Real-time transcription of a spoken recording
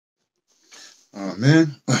Oh,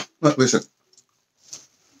 man. Look, listen.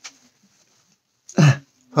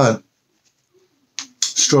 Hi.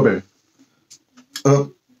 Strawberry.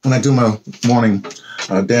 When I do my morning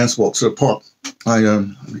dance walk to the park,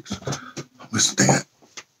 listen, dang it.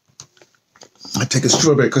 I take a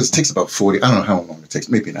strawberry because it takes about 40. I don't know how long it takes,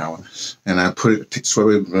 maybe an hour. And I take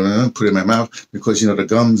strawberry, put it in my mouth because, you know, the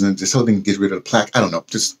gums and this whole thing gets rid of the plaque. I don't know.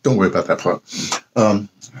 Just don't worry about that part. Some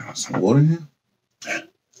water in here.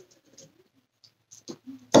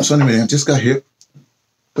 So anyway, I just got here.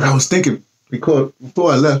 But I was thinking, because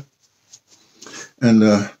before I left, and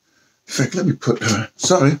in fact, let me put,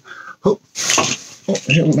 sorry. Oh,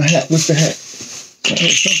 here with my hat. What's the hat? Oh,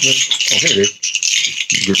 here it is.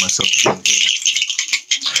 Give myself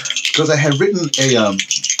because I had written a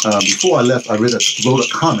before I left, wrote a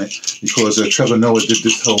comment because Trevor Noah did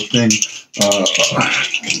this whole thing.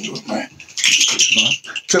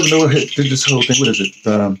 Trevor Noah did this whole thing. What is it?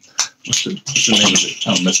 What's the name of it?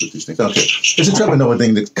 I don't mess with these things. Okay, it's a Trevor Noah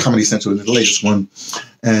thing. The Comedy Central, the latest one,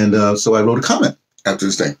 and so I wrote a comment after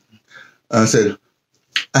this thing. I said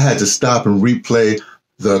I had to stop and replay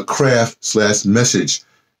the craft/message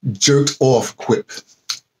jerked off quip.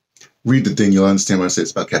 Read the thing, you'll understand what I say. It's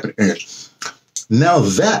about Kaepernick. Now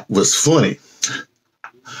that was funny.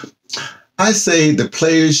 I say the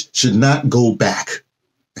players should not go back.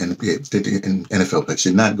 And NFL players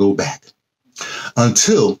should not go back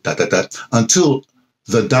until until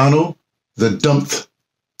the Donald the Dumpth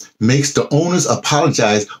makes the owners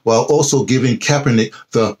apologize while also giving Kaepernick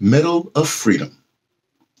the Medal of Freedom.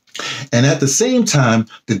 And at the same time,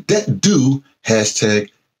 the debt due hashtag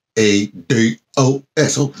ADOS. Oh,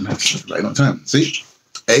 that's right on time. See?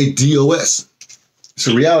 ADOS. It's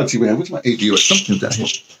a reality, man. Where's my ADOS? Something's down here.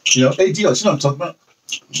 You know, ADOS. You know what I'm talking about?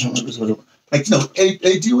 Like, you know,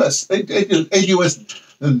 ADOS. ADOS.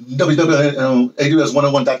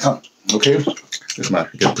 ADOS101.com. Okay? Here's my, I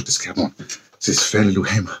gotta put this cap on. This is Fannie Lou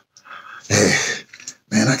Hamer. Hey,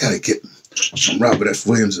 man, I gotta get some Robert F.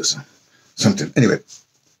 Williams or something. Anyway,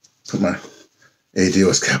 put my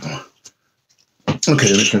ADOS cap on.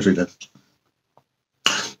 Okay, let's finish that.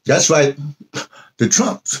 That's right. The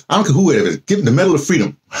Trumps, I don't care who it is, give them the Medal of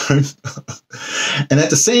Freedom. And at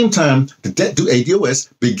the same time, the debt due ADOS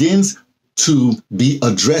begins to be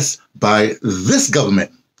addressed by this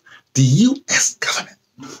government, the U.S. government.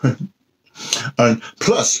 And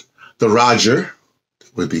plus, the Roger,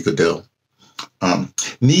 would be Goodell,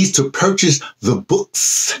 needs to purchase the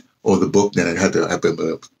books, or the book that had to have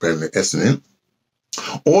an S in it,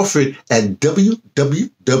 offered at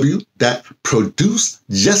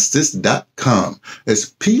www.producejustice.com. It's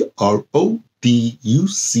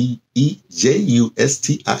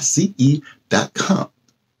PRODUCEJUSTICE.com.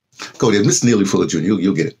 Go there, Miss Neely Fuller Jr.,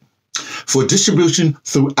 you'll get it. For distribution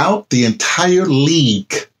throughout the entire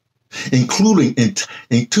league, include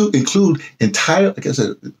entire, like I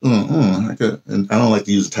said, I don't like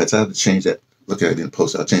to use the titles. I have to change that. Okay, I didn't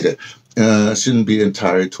post it. I'll change that. Shouldn't be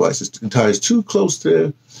entire twice. Entire is too close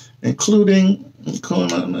there. Including,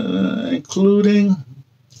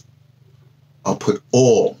 I'll put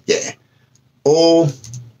all, yeah. All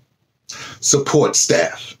support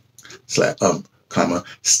staff,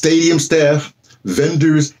 stadium staff,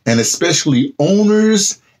 vendors, and especially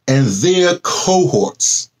owners and their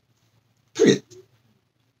cohorts. Period.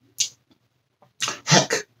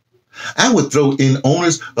 Heck, I would throw in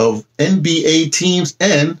owners of NBA teams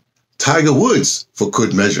and Tiger Woods for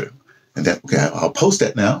good measure. And that, okay, I'll post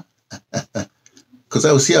that now. Because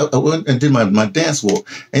I was here, I went and did my dance walk.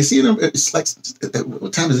 And see, it's like,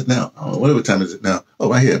 what time is it now? Oh, whatever time is it now? Oh,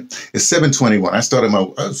 right here. It's 7:21. I started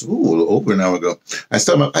over an hour ago. I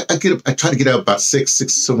try to get out about 6,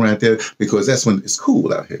 somewhere right there, because that's when it's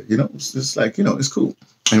cool out here. You know, it's like, you know, it's cool.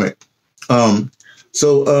 Anyway,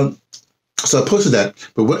 so I posted that.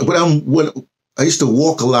 But what I used to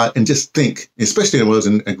walk a lot and just think, especially when I was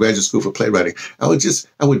in graduate school for playwriting. I would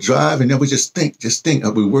drive and I would just think. I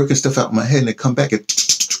would be working stuff out in my head and then come back and.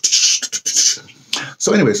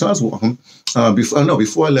 So anyway, so I was walking.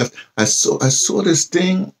 Before I left, I saw this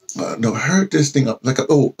thing. Heard this thing it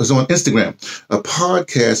was on Instagram, a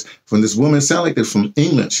podcast from this woman. Sound like they're from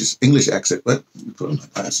England. She's English accent, but put on my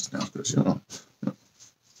glasses now because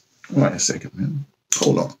Wait a second, man.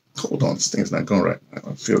 Hold on. This thing's not going right. I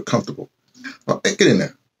don't feel comfortable. Oh, get in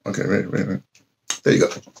there. Okay, right. There you go.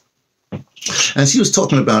 And she was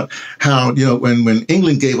talking about how, you know, when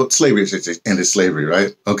England gave up slavery, it ended slavery,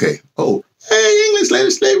 right? Okay. Oh, hey,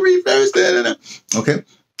 England, slavery first. Okay.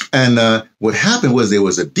 And what happened was there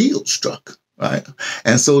was a deal struck, right?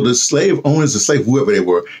 And so the slave owners, whoever they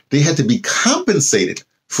were, they had to be compensated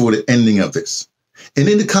for the ending of this. And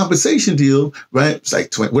in the compensation deal, right, it's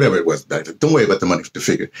like 20, whatever it was. Don't worry about the money, the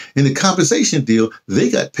figure. In the compensation deal, they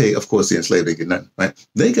got paid. Of course, the enslaved didn't get nothing, right?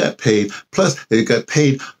 They got paid. Plus, they got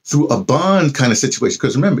paid through a bond kind of situation.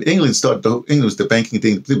 Because remember, England was the banking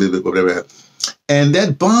thing, whatever. And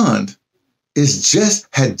that bond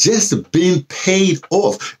had just been paid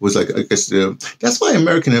off. It was like, I guess, that's why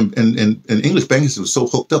American and English bankers was so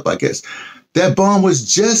hooked up, I guess. That bond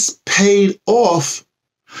was just paid off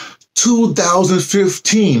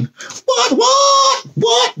 2015. What?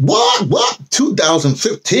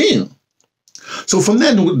 2015. So from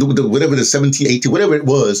that, whatever the 17, 18, whatever it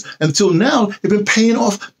was, until now, they've been paying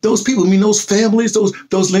off those people. I mean, those families,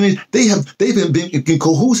 those lineage, they've been in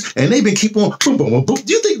cahoots, and they've been keep on. Boom, boom, boom, boom.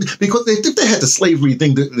 Do you think because if they had the slavery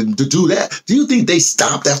thing to do that, do you think they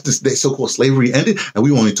stopped after their so-called slavery ended? And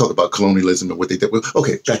we only talk about colonialism and what they did.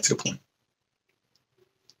 Okay, back to the point.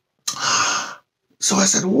 So I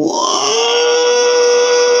said, what?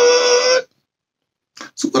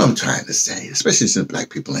 So what I'm trying to say, especially since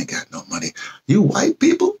black people ain't got no money, you white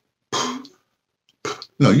people,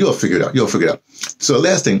 no, you'll figure it out. You'll figure it out. So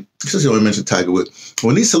last thing, since you already mentioned Tiger Woods,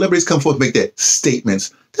 when these celebrities come forth and make their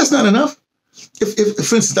statements, that's not enough. If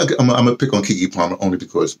for instance, I'm going to pick on Keke Palmer only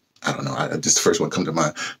because, I don't know, just the first one come to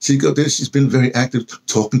mind. She go there, she's been very active,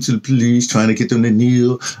 talking to the police, trying to get them to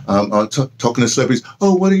kneel, talking to celebrities.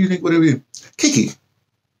 Oh, what do you think? Whatever you Keke,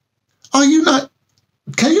 can you not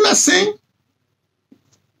sing?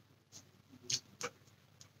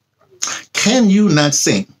 Can you not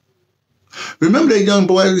sing? Remember that young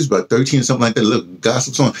boy, he was about 13 or something like that, little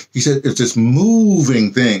gossip song. He said it's this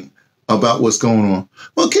moving thing about what's going on.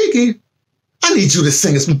 Well, Keke, I need you to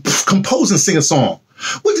compose and sing a song.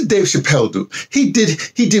 What did Dave Chappelle do? He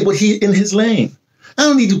did what he in his lane. I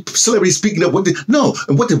don't need celebrities speaking up. No,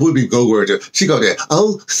 and what did Whoopi Goldberg do? She go there,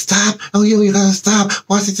 oh, stop. Oh, you gotta stop.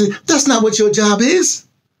 Watch it. That's not what your job is.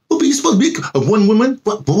 Whoopi, you supposed to be a one woman?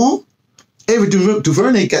 What, bull? Every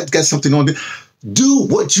DuVernay got something on there. Do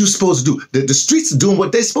what you're supposed to do. The streets are doing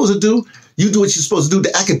what they're supposed to do. You do what you're supposed to do.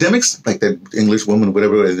 The academics, like that English woman,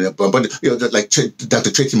 whatever, like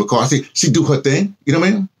Dr. Tracy McCarthy, she do her thing. You know what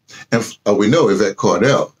I mean? And we know Yvette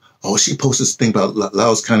Cardell. Oh, she posted this thing about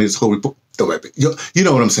Laos County, this whole report. You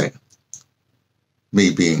know what I'm saying? Me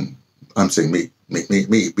being T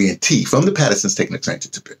from the Pattersons taking the train to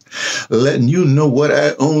Tibet, letting you know what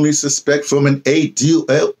I only suspect from an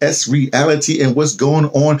ADOS reality and what's going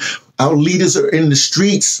on. Our leaders are in the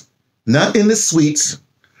streets, not in the suites.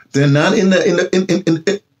 They're not on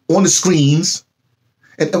the screens.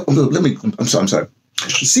 And I'm sorry.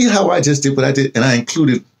 See how I just did what I did, and I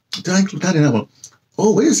included. Did I include that in that one?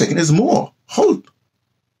 Oh, wait a second. There's more. Hold.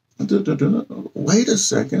 Wait a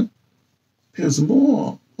second. There's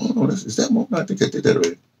more. Oh, no, is that more? No, I think I did that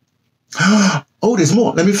already. Oh, there's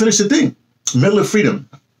more. Let me finish the thing. Medal of Freedom.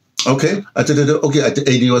 Okay. I did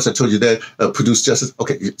ADOS. I told you that. Produce Justice.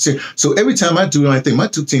 Okay. See, so every time I do anything, my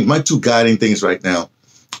two guiding things right now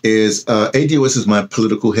is ADOS is my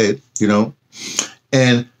political head, you know,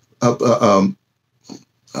 and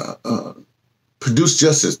Produce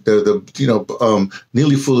Justice.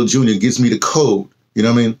 Neely Fuller Jr. gives me the code. You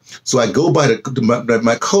know what I mean? So I go by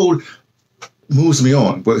my code moves me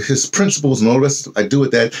on, but his principles and all the rest, I do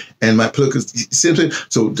with that, and my political simply.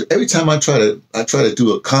 So every time I try to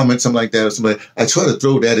do a comment, something like that, or something, I try to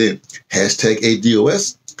throw that in hashtag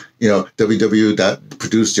ADOS. You know,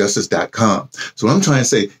 www.producejustice.com. So what I'm trying to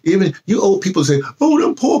say, even you old people say, oh,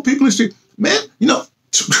 them poor people in the street, man, you know,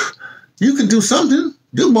 you can do something.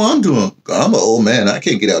 Do what I'm doing. I'm an old man. I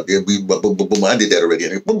can't get out there. I did that already.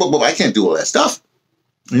 I can't do all that stuff.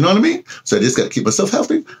 You know what I mean? So I just got to keep myself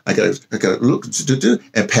healthy. I got to look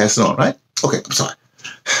and pass it on, right? Okay, I'm sorry.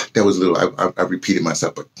 That was a little, I repeated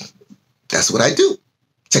myself, but that's what I do.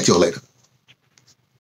 Check y'all later.